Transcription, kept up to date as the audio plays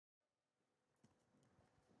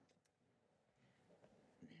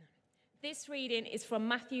This reading is from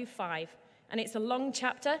Matthew 5, and it's a long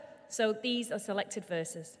chapter, so these are selected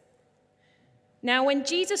verses. Now, when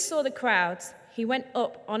Jesus saw the crowds, he went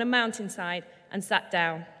up on a mountainside and sat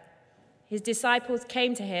down. His disciples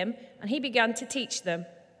came to him, and he began to teach them.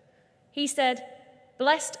 He said,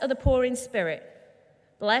 "Blessed are the poor in spirit.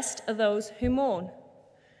 Blessed are those who mourn.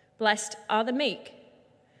 Blessed are the meek.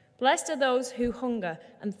 Blessed are those who hunger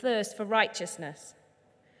and thirst for righteousness.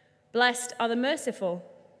 Blessed are the merciful.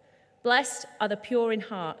 Blessed are the pure in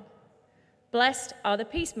heart. Blessed are the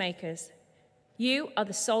peacemakers. You are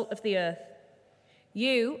the salt of the earth.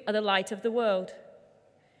 You are the light of the world.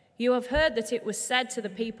 You have heard that it was said to the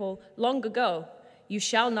people long ago, 'You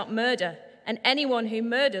shall not murder, and anyone who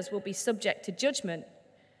murders will be subject to judgment.'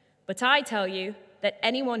 But I tell you that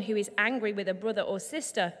anyone who is angry with a brother or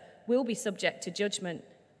sister will be subject to judgment.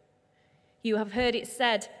 You have heard it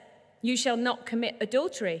said, 'You shall not commit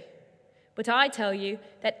adultery.' But I tell you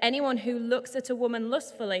that anyone who looks at a woman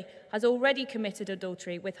lustfully has already committed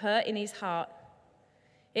adultery with her in his heart.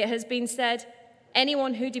 It has been said,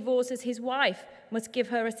 'Anyone who divorces his wife must give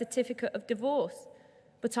her a certificate of divorce.'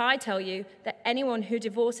 But I tell you that anyone who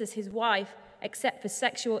divorces his wife, except for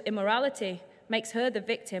sexual immorality, makes her the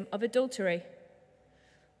victim of adultery.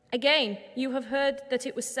 Again, you have heard that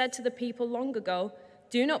it was said to the people long ago,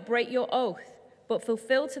 'Do not break your oath, but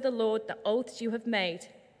fulfill to the Lord the oaths you have made.'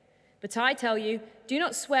 But I tell you, do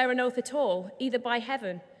not swear an oath at all, either by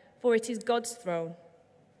heaven, for it is God's throne.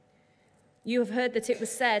 You have heard that it was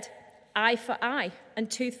said, 'Eye for eye and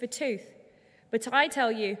tooth for tooth.' But I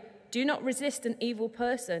tell you, do not resist an evil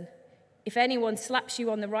person. If anyone slaps you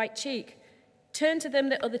on the right cheek, turn to them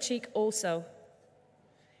the other cheek also.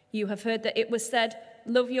 You have heard that it was said,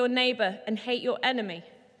 'Love your neighbor and hate your enemy.'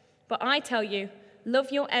 But I tell you,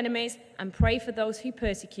 love your enemies and pray for those who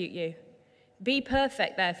persecute you. Be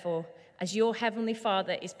perfect, therefore, as your heavenly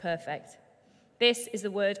Father is perfect." This is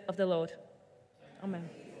the word of the Lord. Amen.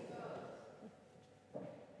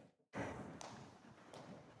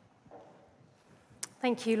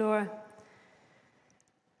 Thank you, Laura.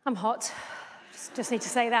 I'm hot. Just need to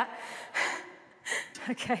say that.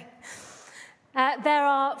 Okay. There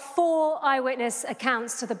are 4 eyewitness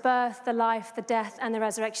accounts to the birth, the life, the death, and the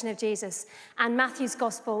resurrection of Jesus, and Matthew's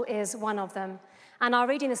Gospel is one of them. And our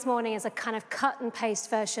reading this morning is a kind of cut and paste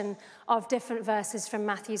version of different verses from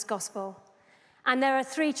Matthew's Gospel. And there are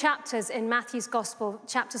 3 chapters in Matthew's Gospel,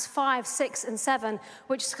 chapters 5, 6, and 7,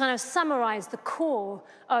 which kind of summarize the core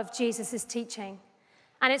of Jesus' teaching.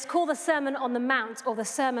 And it's called the Sermon on the Mount, or the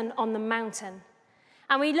Sermon on the Mountain.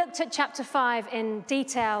 And we looked at chapter 5 in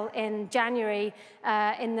detail in January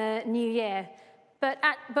in the new year. But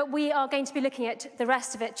we are going to be looking at the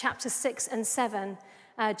rest of it, chapters 6 and 7,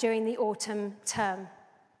 during the autumn term.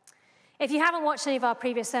 If you haven't watched any of our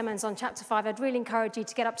previous sermons on chapter 5, I'd really encourage you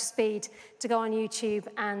to get up to speed, to go on YouTube,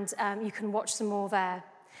 and you can watch some more there.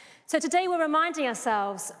 So today we're reminding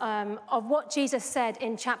ourselves of what Jesus said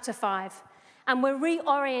in chapter 5, and we're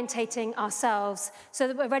reorientating ourselves so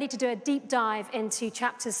that we're ready to do a deep dive into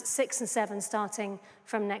chapters 6 and 7 starting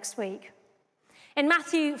from next week. In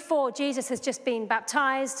Matthew 4, Jesus has just been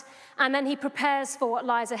baptized, and then he prepares for what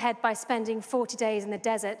lies ahead by spending 40 days in the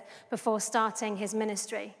desert before starting his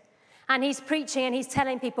ministry. And he's preaching and he's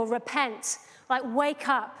telling people, repent, like wake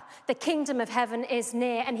up, the kingdom of heaven is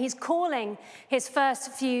near. And he's calling his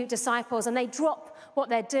first few disciples, and they drop what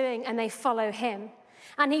they're doing and they follow him.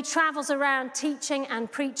 And he travels around teaching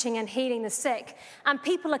and preaching and healing the sick, and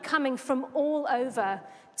people are coming from all over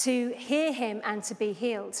to hear him and to be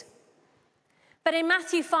healed. But in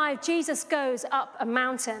Matthew 5, Jesus goes up a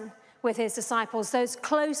mountain with his disciples, those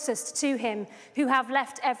closest to him who have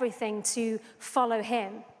left everything to follow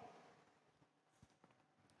him.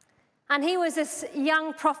 And he was this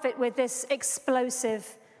young prophet with this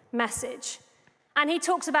explosive message. And he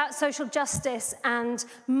talks about social justice and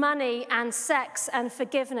money and sex and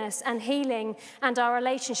forgiveness and healing and our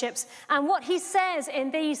relationships. And what he says in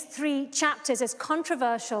these 3 chapters is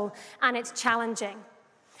controversial and it's challenging.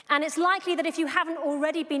 And it's likely that if you haven't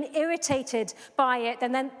already been irritated by it,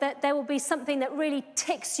 then there will be something that really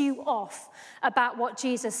ticks you off about what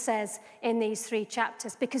Jesus says in these 3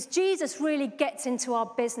 chapters, because Jesus really gets into our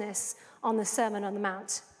business on the Sermon on the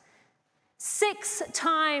Mount. 6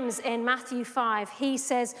 times in Matthew 5, he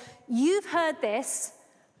says, "You've heard this,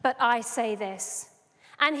 but I say this."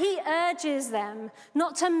 And he urges them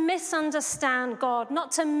not to misunderstand God,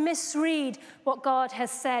 not to misread what God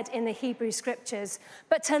has said in the Hebrew Scriptures,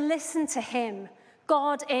 but to listen to him,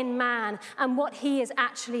 God in man, and what he is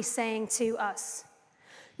actually saying to us.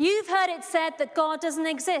 You've heard it said that God doesn't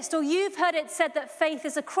exist, or you've heard it said that faith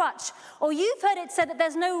is a crutch, or you've heard it said that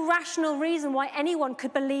there's no rational reason why anyone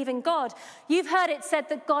could believe in God. You've heard it said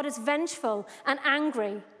that God is vengeful and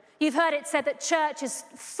angry. You've heard it said that church is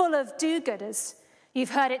full of do-gooders. You've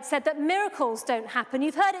heard it said that miracles don't happen.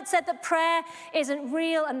 You've heard it said that prayer isn't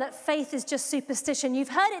real and that faith is just superstition. You've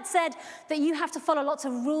heard it said that you have to follow lots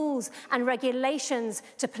of rules and regulations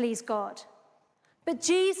to please God. But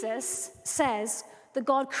Jesus says that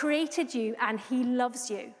God created you and he loves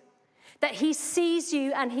you, that he sees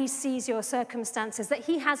you and he sees your circumstances, that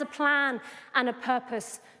he has a plan and a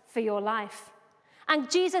purpose for your life. And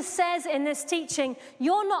Jesus says in this teaching,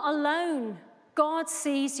 you're not alone. God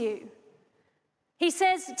sees you. He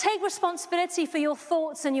says, take responsibility for your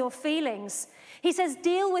thoughts and your feelings. He says,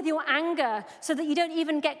 deal with your anger so that you don't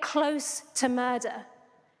even get close to murder.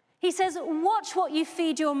 He says, watch what you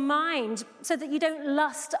feed your mind so that you don't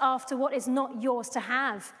lust after what is not yours to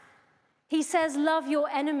have. He says, love your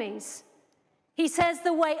enemies. He says,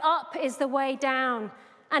 the way up is the way down.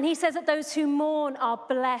 And he says that those who mourn are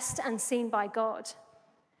blessed and seen by God.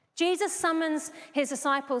 Jesus summons his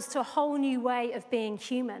disciples to a whole new way of being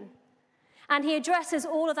human. And he addresses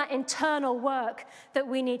all of that internal work that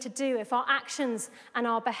we need to do if our actions and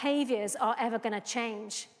our behaviors are ever going to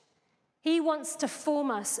change. He wants to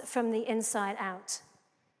form us from the inside out.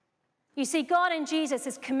 You see, God in Jesus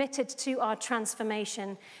is committed to our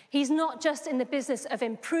transformation. He's not just in the business of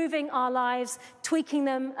improving our lives, tweaking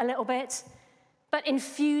them a little bit, but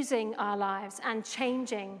infusing our lives and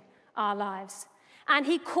changing our lives. And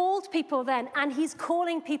he called people then, and he's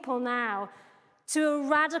calling people now, to a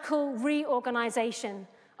radical reorganization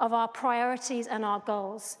of our priorities and our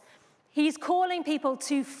goals. He's calling people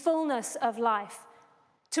to fullness of life,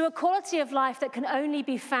 to a quality of life that can only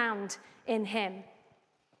be found in him.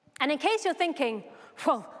 And in case you're thinking,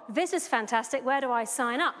 well, this is fantastic, where do I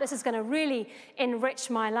sign up? This is going to really enrich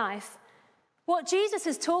my life. What Jesus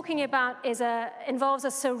is talking about involves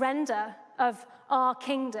a surrender of our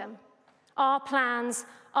kingdom, our plans,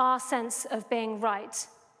 our sense of being right.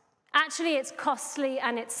 Actually, it's costly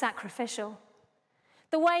and it's sacrificial.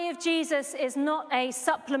 The way of Jesus is not a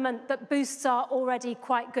supplement that boosts our already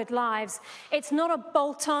quite good lives. It's not a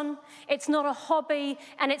bolt-on, it's not a hobby,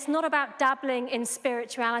 and it's not about dabbling in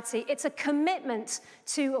spirituality. It's a commitment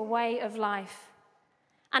to a way of life.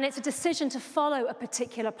 And it's a decision to follow a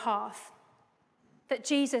particular path that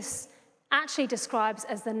Jesus actually describes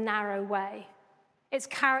as the narrow way. It's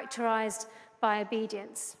characterized by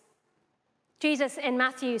obedience. Jesus in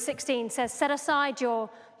Matthew 16 says, set aside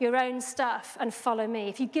your own stuff and follow me.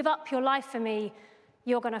 If you give up your life for me,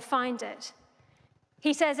 you're going to find it.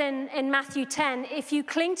 He says in Matthew 10, if you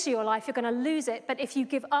cling to your life, you're going to lose it. But if you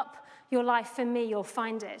give up your life for me, you'll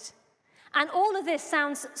find it. And all of this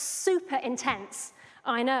sounds super intense,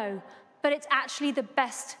 I know, but it's actually the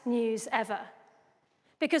best news ever.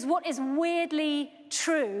 Because what is weirdly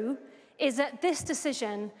true is that this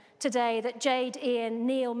decision today that Jade, Ian,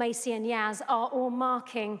 Neil, Macy, and Yaz are all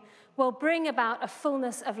marking will bring about a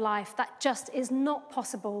fullness of life that just is not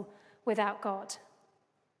possible without God.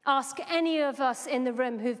 Ask any of us in the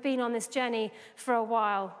room who've been on this journey for a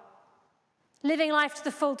while. Living life to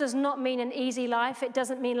the full does not mean an easy life. It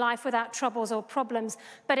doesn't mean life without troubles or problems,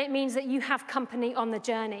 but it means that you have company on the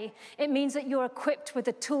journey. It means that you're equipped with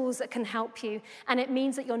the tools that can help you, and it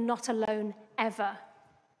means that you're not alone ever.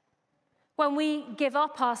 When we give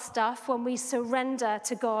up our stuff, when we surrender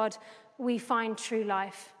to God, we find true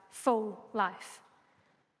life, full life.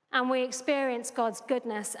 And we experience God's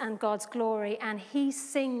goodness and God's glory, and he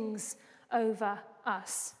sings over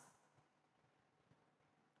us.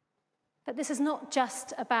 But this is not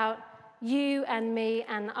just about you and me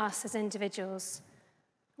and us as individuals.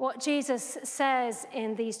 What Jesus says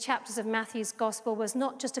in these chapters of Matthew's gospel was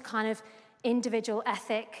not just a kind of individual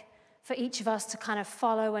ethic for each of us to kind of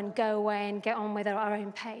follow and go away and get on with our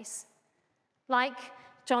own pace. Like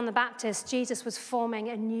John the Baptist, Jesus was forming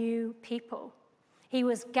a new people. He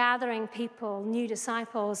was gathering people, new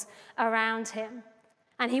disciples around him.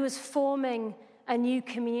 And he was forming a new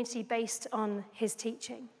community based on his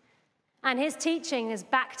teaching. And his teaching is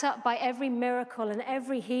backed up by every miracle and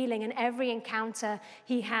every healing and every encounter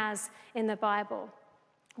he has in the Bible.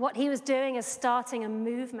 What he was doing is starting a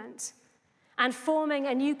movement and forming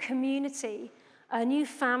a new community, a new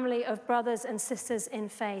family of brothers and sisters in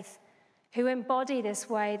faith who embody this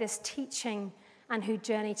way, this teaching, and who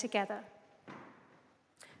journey together.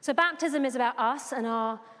 So baptism is about us and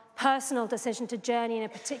our personal decision to journey in a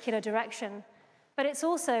particular direction, but it's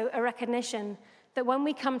also a recognition that when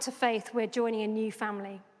we come to faith, we're joining a new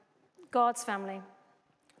family, God's family.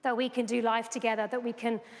 that we can do life together, that we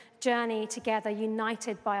can journey together,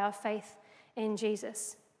 united by our faith in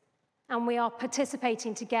Jesus. And we are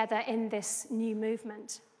participating together in this new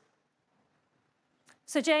movement.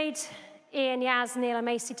 So Jade, Ian, Yaz, Neil, and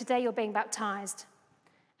Macy, today you're being baptized.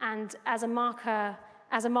 And as a marker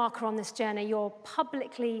on this journey, you're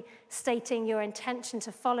publicly stating your intention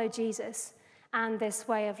to follow Jesus and this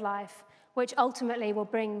way of life, which ultimately will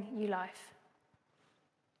bring you life.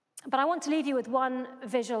 But I want to leave you with one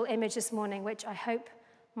visual image this morning, which I hope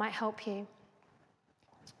might help you.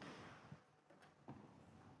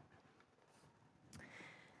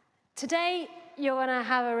 Today, you're going to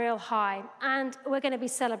have a real high, and we're going to be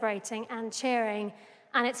celebrating and cheering,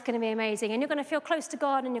 and it's going to be amazing. And you're going to feel close to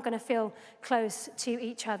God, and you're going to feel close to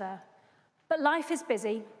each other. But life is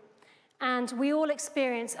busy, and we all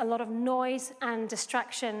experience a lot of noise and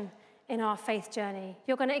distraction in our faith journey.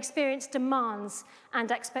 You're going to experience demands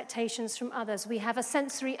and expectations from others. We have a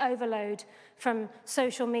sensory overload from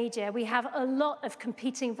social media. We have a lot of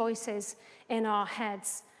competing voices in our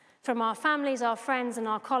heads, from our families, our friends, and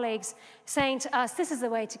our colleagues saying to us, this is the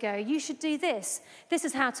way to go. You should do this. This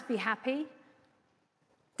is how to be happy.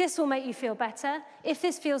 This will make you feel better. If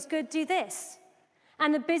this feels good, do this.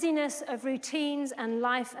 And the busyness of routines and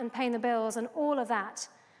life and paying the bills and all of that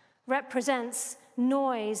represents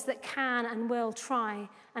noise that can and will try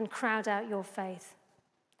and crowd out your faith.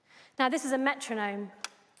 Now, this is a metronome,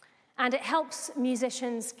 and it helps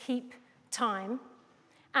musicians keep time,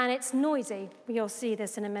 and it's noisy. You'll see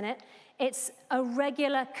this in a minute. It's a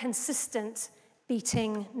regular, consistent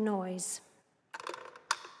beating noise.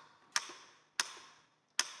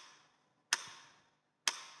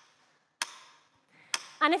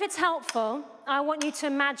 And if it's helpful, I want you to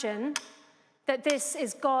imagine that this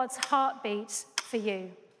is God's heartbeat for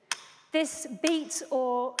you. This beat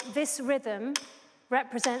or this rhythm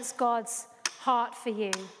represents God's heart for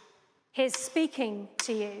you, his speaking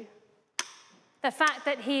to you, the fact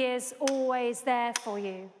that he is always there for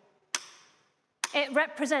you. It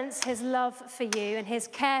represents his love for you and his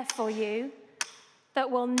care for you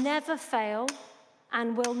that will never fail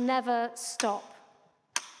and will never stop.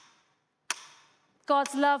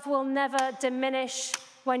 God's love will never diminish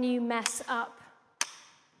when you mess up.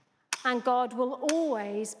 And God will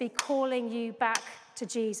always be calling you back to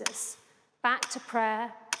Jesus, back to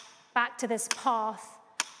prayer, back to this path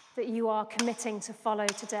that you are committing to follow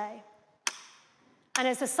today. And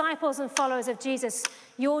as disciples and followers of Jesus,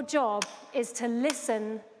 your job is to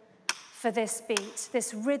listen for this beat,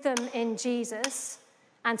 this rhythm in Jesus,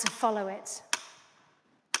 and to follow it.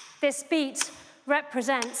 This beat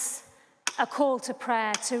represents a call to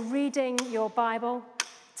prayer, to reading your Bible,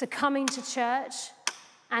 to coming to church,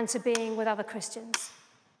 and to being with other Christians.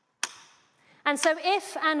 And so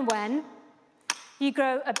if and when you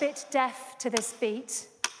grow a bit deaf to this beat,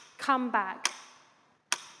 come back,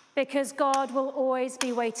 because God will always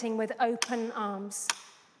be waiting with open arms.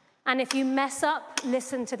 And if you mess up,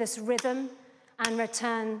 listen to this rhythm and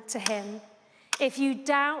return to him. If you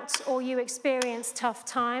doubt or you experience tough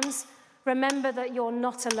times, remember that you're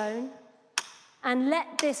not alone. And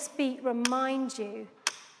let this beat remind you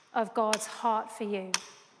of God's heart for you.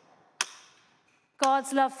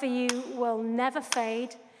 God's love for you will never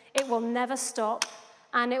fade, it will never stop,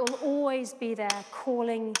 and it will always be there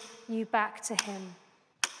calling you back to him,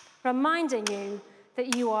 reminding you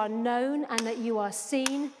that you are known and that you are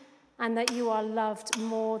seen and that you are loved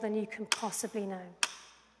more than you can possibly know.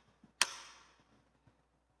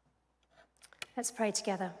 Let's pray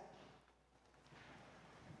together.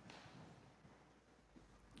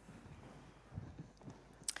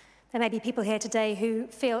 There may be people here today who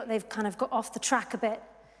feel that they've kind of got off the track a bit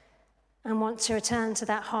and want to return to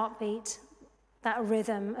that heartbeat, that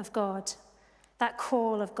rhythm of God, that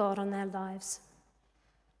call of God on their lives.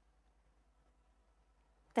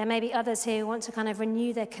 There may be others here who want to kind of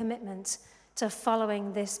renew their commitment to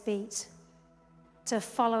following this beat, to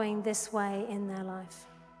following this way in their life.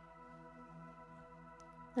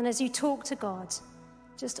 And as you talk to God,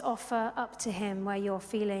 just offer up to him what you're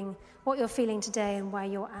feeling today and where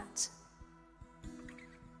you're at.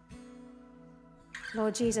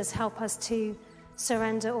 Lord Jesus, help us to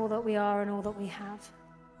surrender all that we are and all that we have.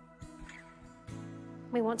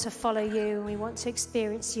 We want to follow you, and we want to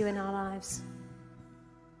experience you in our lives.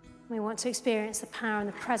 We want to experience the power and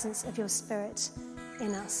the presence of your Spirit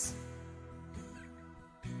in us.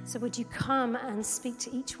 So would you come and speak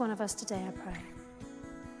to each one of us today, I pray.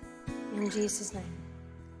 In Jesus' name.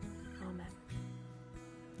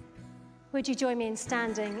 Would you join me in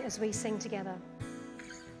standing as we sing together?